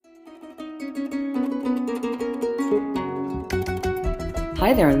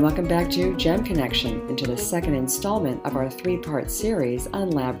Hi there, and welcome back to Gem Connection, into the second installment of our three-part series on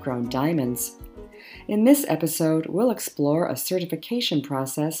lab-grown diamonds. In this episode, we'll explore a certification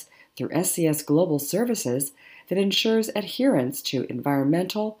process through SCS Global Services that ensures adherence to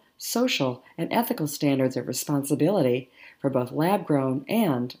environmental, social, and ethical standards of responsibility for both lab-grown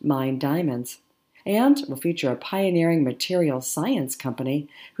and mined diamonds. And we'll feature a pioneering material science company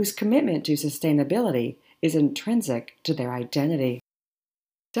whose commitment to sustainability is intrinsic to their identity.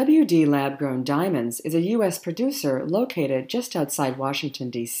 WD Lab Grown Diamonds is a U.S. producer located just outside Washington,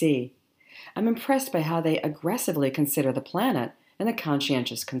 D.C. I'm impressed by how they aggressively consider the planet and the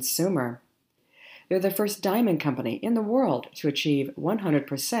conscientious consumer. They're the first diamond company in the world to achieve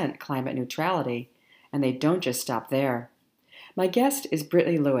 100% climate neutrality, and they don't just stop there. My guest is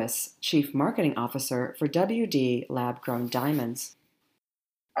Brittany Lewis, Chief Marketing Officer for WD Lab Grown Diamonds.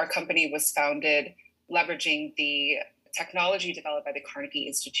 Our company was founded leveraging the technology developed by the Carnegie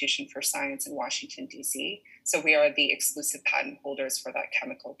Institution for Science in Washington, D.C. So we are the exclusive patent holders for that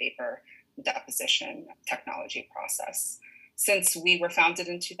chemical vapor deposition technology process. Since we were founded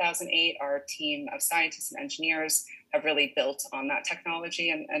in 2008, our team of scientists and engineers have really built on that technology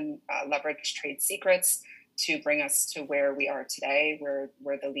and leveraged trade secrets to bring us to where we are today.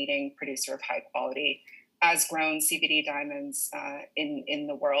 We're the leading producer of high quality as grown CVD diamonds in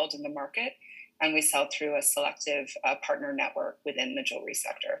the world, in the market. And we sell through a selective partner network within the jewelry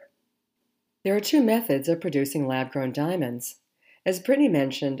sector. There are two methods of producing lab-grown diamonds. As Brittany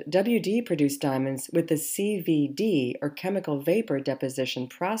mentioned, WD produced diamonds with the CVD, or chemical vapor deposition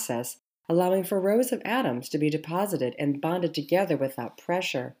process, allowing for rows of atoms to be deposited and bonded together without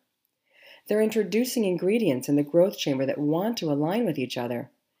pressure. They're introducing ingredients in the growth chamber that want to align with each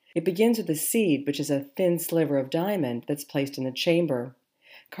other. It begins with the seed, which is a thin sliver of diamond that's placed in the chamber.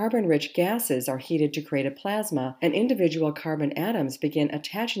 Carbon-rich gases are heated to create a plasma, and individual carbon atoms begin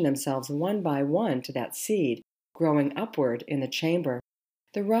attaching themselves one by one to that seed, growing upward in the chamber.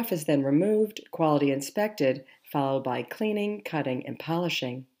 The rough is then removed, quality inspected, followed by cleaning, cutting, and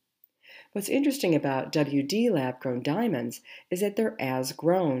polishing. What's interesting about WD lab-grown diamonds is that they're as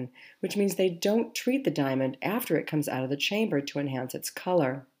grown, which means they don't treat the diamond after it comes out of the chamber to enhance its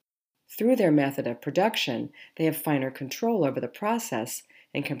color. Through their method of production, they have finer control over the process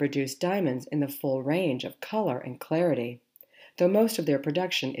and can produce diamonds in the full range of color and clarity, though most of their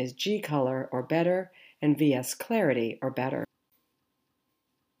production is G color or better and VS clarity or better.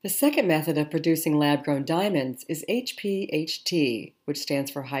 The second method of producing lab-grown diamonds is HPHT, which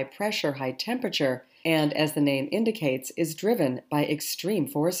stands for high pressure, high temperature, and, as the name indicates, is driven by extreme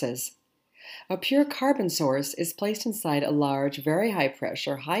forces. A pure carbon source is placed inside a large, very high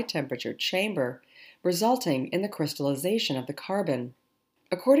pressure, high temperature chamber, resulting in the crystallization of the carbon.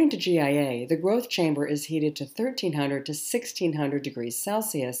 According to GIA, the growth chamber is heated to 1300 to 1600 degrees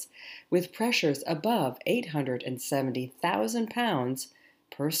Celsius with pressures above 870,000 pounds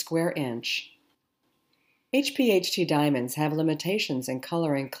per square inch. HPHT diamonds have limitations in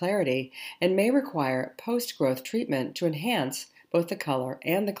color and clarity and may require post-growth treatment to enhance both the color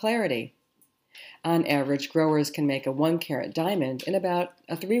and the clarity. On average, growers can make a 1-carat diamond in about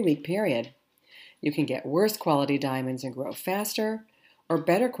a 3-week period. You can get worse quality diamonds and grow faster, or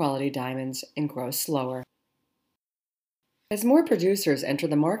better quality diamonds and grow slower. As more producers enter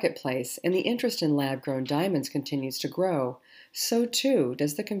the marketplace and the interest in lab-grown diamonds continues to grow, so too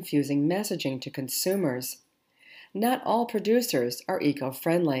does the confusing messaging to consumers. Not all producers are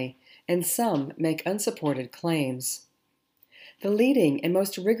eco-friendly, and some make unsupported claims. The leading and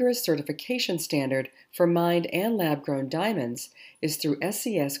most rigorous certification standard for mined and lab-grown diamonds is through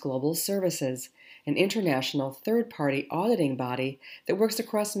SCS Global Services, an international third-party auditing body that works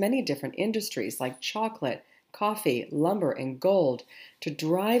across many different industries like chocolate, coffee, lumber, and gold to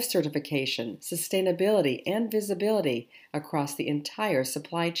drive certification, sustainability, and visibility across the entire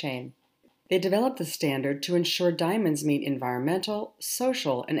supply chain. They developed the standard to ensure diamonds meet environmental,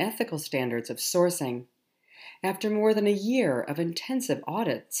 social, and ethical standards of sourcing. After more than a year of intensive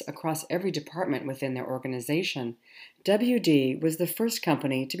audits across every department within their organization, WD was the first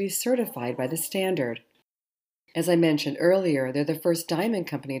company to be certified by the standard. As I mentioned earlier, they're the first diamond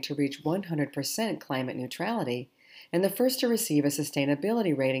company to reach 100% climate neutrality and the first to receive a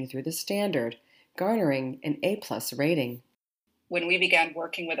sustainability rating through the standard, garnering an A+ rating. When we began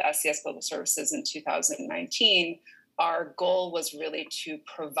working with SCS Global Services in 2019, our goal was really to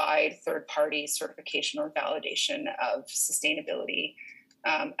provide third-party certification or validation of sustainability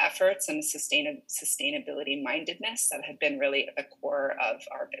efforts and sustainability mindedness that had been really at the core of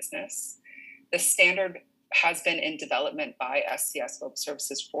our business. The standard has been in development by SCS Global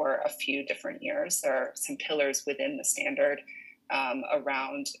Services for a few different years. There are some pillars within the standard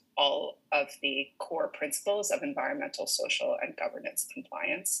around all of the core principles of environmental, social, and governance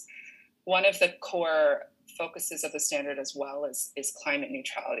compliance. One of the core focuses of the standard as well is climate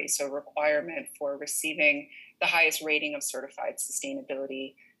neutrality. So a requirement for receiving the highest rating of certified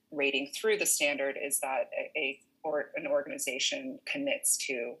sustainability rating through the standard is that an organization commits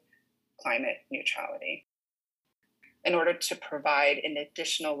to climate neutrality. In order to provide an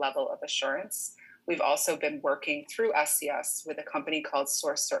additional level of assurance, we've also been working through SCS with a company called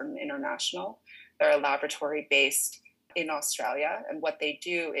Source Certain International. They're a laboratory based in Australia, and what they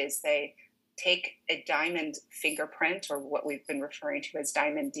do is they take a diamond fingerprint, or what we've been referring to as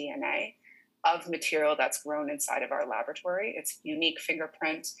diamond DNA, of material that's grown inside of our laboratory. It's a unique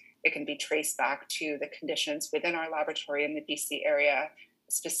fingerprint. It can be traced back to the conditions within our laboratory in the BC area,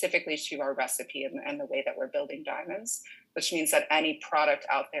 specifically to our recipe and the way that we're building diamonds, which means that any product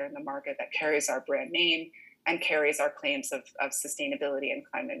out there in the market that carries our brand name and carries our claims of sustainability and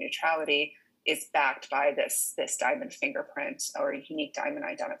climate neutrality is backed by this diamond fingerprint or a unique diamond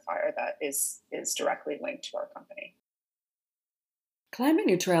identifier that is directly linked to our company. Climate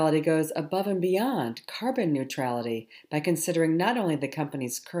neutrality goes above and beyond carbon neutrality by considering not only the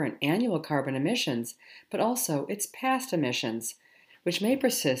company's current annual carbon emissions, but also its past emissions, which may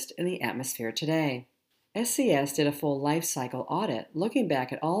persist in the atmosphere today. SCS did a full life cycle audit looking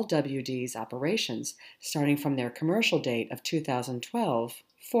back at all WD's operations, starting from their commercial date of 2012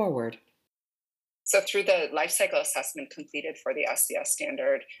 forward. So through the life cycle assessment completed for the SCS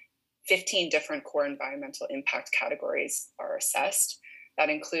standard, 15 different core environmental impact categories are assessed. That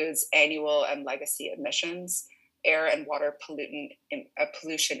includes annual and legacy emissions, air and water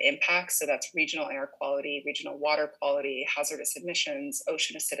pollution impacts. So that's regional air quality, regional water quality, hazardous emissions,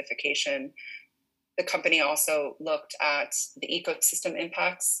 ocean acidification. The company also looked at the ecosystem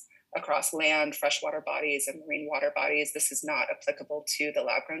impacts across land, freshwater bodies, and marine water bodies. This is not applicable to the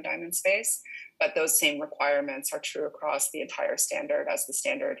lab-grown diamond space, but those same requirements are true across the entire standard, as the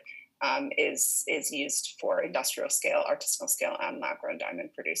standard is used for industrial scale, artisanal scale, and lab-grown diamond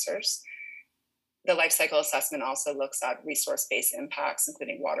producers. The life cycle assessment also looks at resource-based impacts,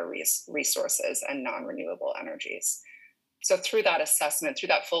 including water resources and non-renewable energies. So through that assessment, through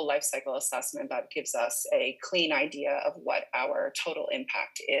that full life cycle assessment, that gives us a clean idea of what our total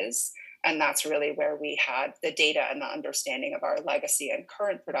impact is. And that's really where we had the data and the understanding of our legacy and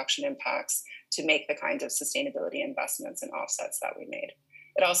current production impacts to make the kinds of sustainability investments and offsets that we made.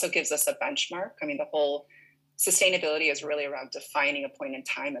 It also gives us a benchmark. I mean, the whole sustainability is really around defining a point in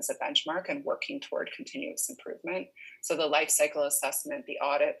time as a benchmark and working toward continuous improvement. So the life cycle assessment, the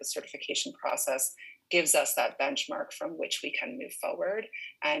audit, the certification process gives us that benchmark from which we can move forward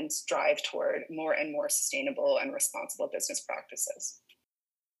and drive toward more and more sustainable and responsible business practices.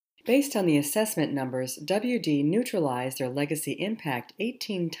 Based on the assessment numbers, WD neutralized their legacy impact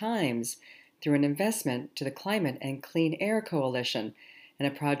 18 times through an investment to the Climate and Clean Air Coalition and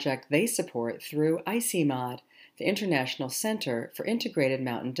a project they support through ICIMOD, the International Center for Integrated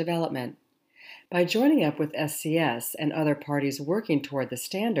Mountain Development. By joining up with SCS and other parties working toward the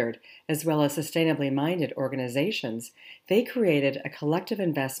standard, as well as sustainably minded organizations, they created a collective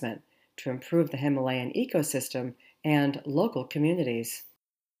investment to improve the Himalayan ecosystem and local communities.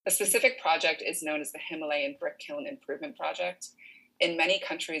 The specific project is known as the Himalayan Brick Kiln Improvement Project. In many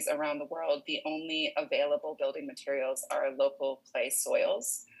countries around the world, the only available building materials are local clay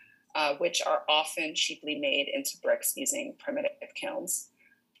soils, which are often cheaply made into bricks using primitive kilns.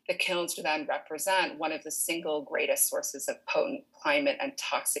 The kilns then represent one of the single greatest sources of potent climate and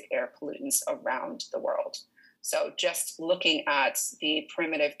toxic air pollutants around the world. So just looking at the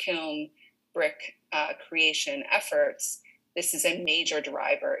primitive kiln brick creation efforts, this is a major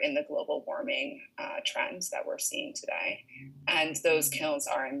driver in the global warming trends that we're seeing today. And those kilns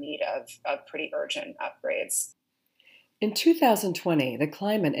are in need of pretty urgent upgrades. In 2020, the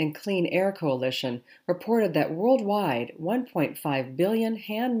Climate and Clean Air Coalition reported that worldwide 1.5 billion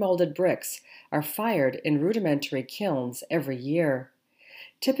hand-molded bricks are fired in rudimentary kilns every year.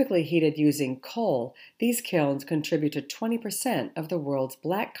 Typically heated using coal, these kilns contribute to 20% of the world's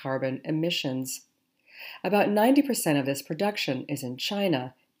black carbon emissions. About 90% of this production is in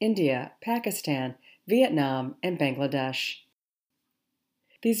China, India, Pakistan, Vietnam, and Bangladesh.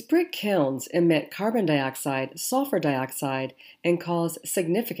 These brick kilns emit carbon dioxide, sulfur dioxide, and cause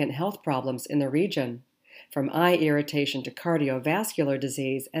significant health problems in the region, from eye irritation to cardiovascular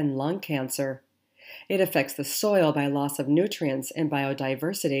disease and lung cancer. It affects the soil by loss of nutrients and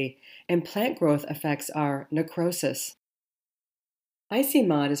biodiversity, and plant growth effects are necrosis.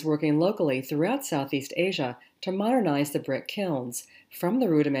 ICMod is working locally throughout Southeast Asia to modernize the brick kilns, from the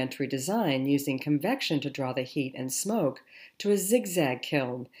rudimentary design using convection to draw the heat and smoke, to a zigzag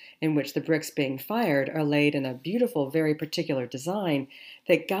kiln, in which the bricks being fired are laid in a beautiful, very particular design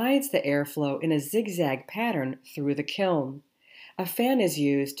that guides the airflow in a zigzag pattern through the kiln. A fan is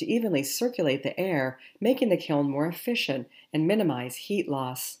used to evenly circulate the air, making the kiln more efficient and minimize heat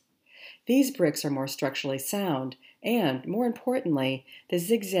loss. These bricks are more structurally sound, and, more importantly, the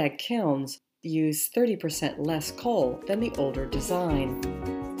zigzag kilns use 30% less coal than the older design.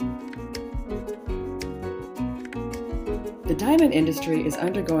 The diamond industry is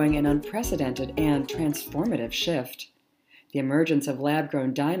undergoing an unprecedented and transformative shift. The emergence of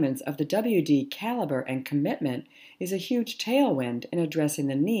lab-grown diamonds of the WD caliber and commitment is a huge tailwind in addressing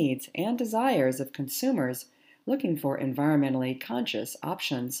the needs and desires of consumers looking for environmentally conscious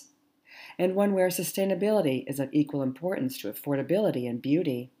options, and one where sustainability is of equal importance to affordability and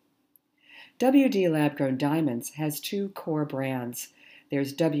beauty. WD Lab-Grown Diamonds has two core brands.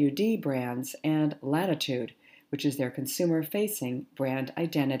 There's WD Brands and Latitude, which is their consumer-facing brand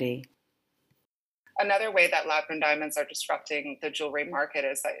identity. Another way that lab-grown diamonds are disrupting the jewelry market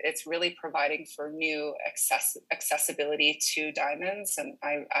is that it's really providing for new accessibility to diamonds. And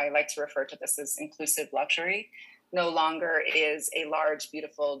I like to refer to this as inclusive luxury. No longer is a large,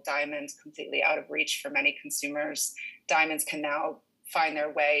 beautiful diamond completely out of reach for many consumers. Diamonds can now find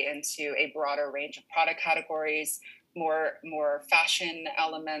their way into a broader range of product categories, more fashion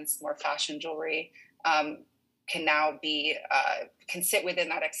elements, more fashion jewelry. Can now be, can sit within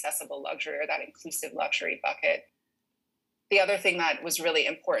that accessible luxury or that inclusive luxury bucket. The other thing that was really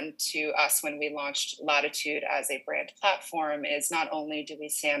important to us when we launched Latitude as a brand platform is not only do we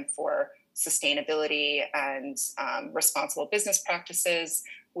stand for sustainability and responsible business practices,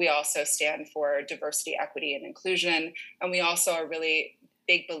 we also stand for diversity, equity, and inclusion. And we also are really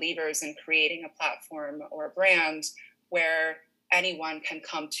big believers in creating a platform or a brand where anyone can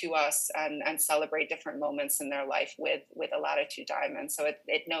come to us and celebrate different moments in their life with a Latitude diamond. So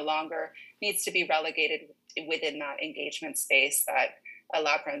it no longer needs to be relegated within that engagement space, that a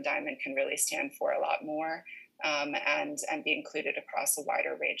lab-grown diamond can really stand for a lot more and be included across a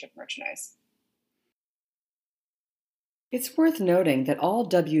wider range of merchandise. It's worth noting that all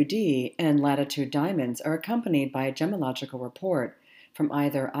WD and Latitude diamonds are accompanied by a gemological report from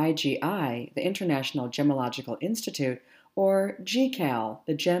either IGI, the International Gemological Institute, or GCAL,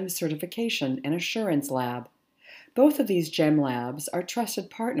 the GEM Certification and Assurance Lab. Both of these GEM labs are trusted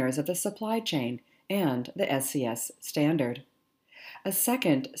partners of the supply chain and the SCS standard. A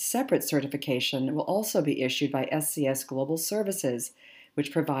second, separate certification will also be issued by SCS Global Services,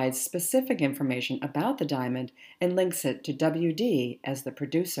 which provides specific information about the diamond and links it to WD as the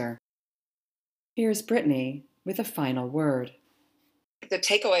producer. Here's Brittany with a final word. The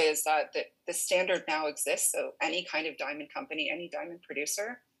takeaway is that the standard now exists, so any kind of diamond company, any diamond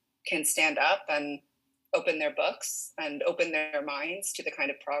producer can stand up and open their books and open their minds to the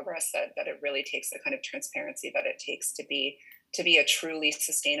kind of progress that it really takes, the kind of transparency that it takes to be a truly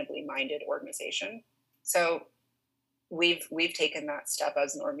sustainably minded organization. So we've taken that step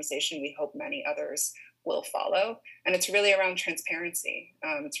as an organization. We hope many others will follow. And it's really around transparency.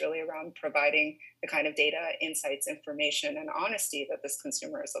 It's really around providing the kind of data, insights, information, and honesty that this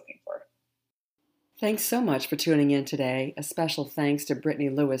consumer is looking for. Thanks so much for tuning in today. A special thanks to Brittany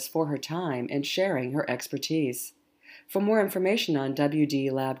Lewis for her time and sharing her expertise. For more information on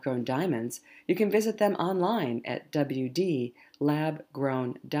WD Lab-Grown Diamonds, you can visit them online at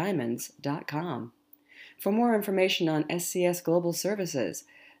wdlabgrowndiamonds.com. For more information on SCS Global Services,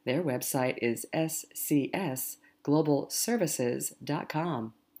 their website is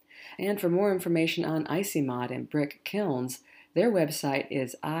scsglobalservices.com. And for more information on ICMod and brick kilns, their website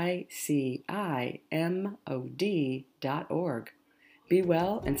is icimod.org. Be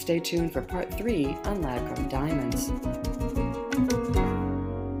well and stay tuned for part 3 on lab-grown diamonds.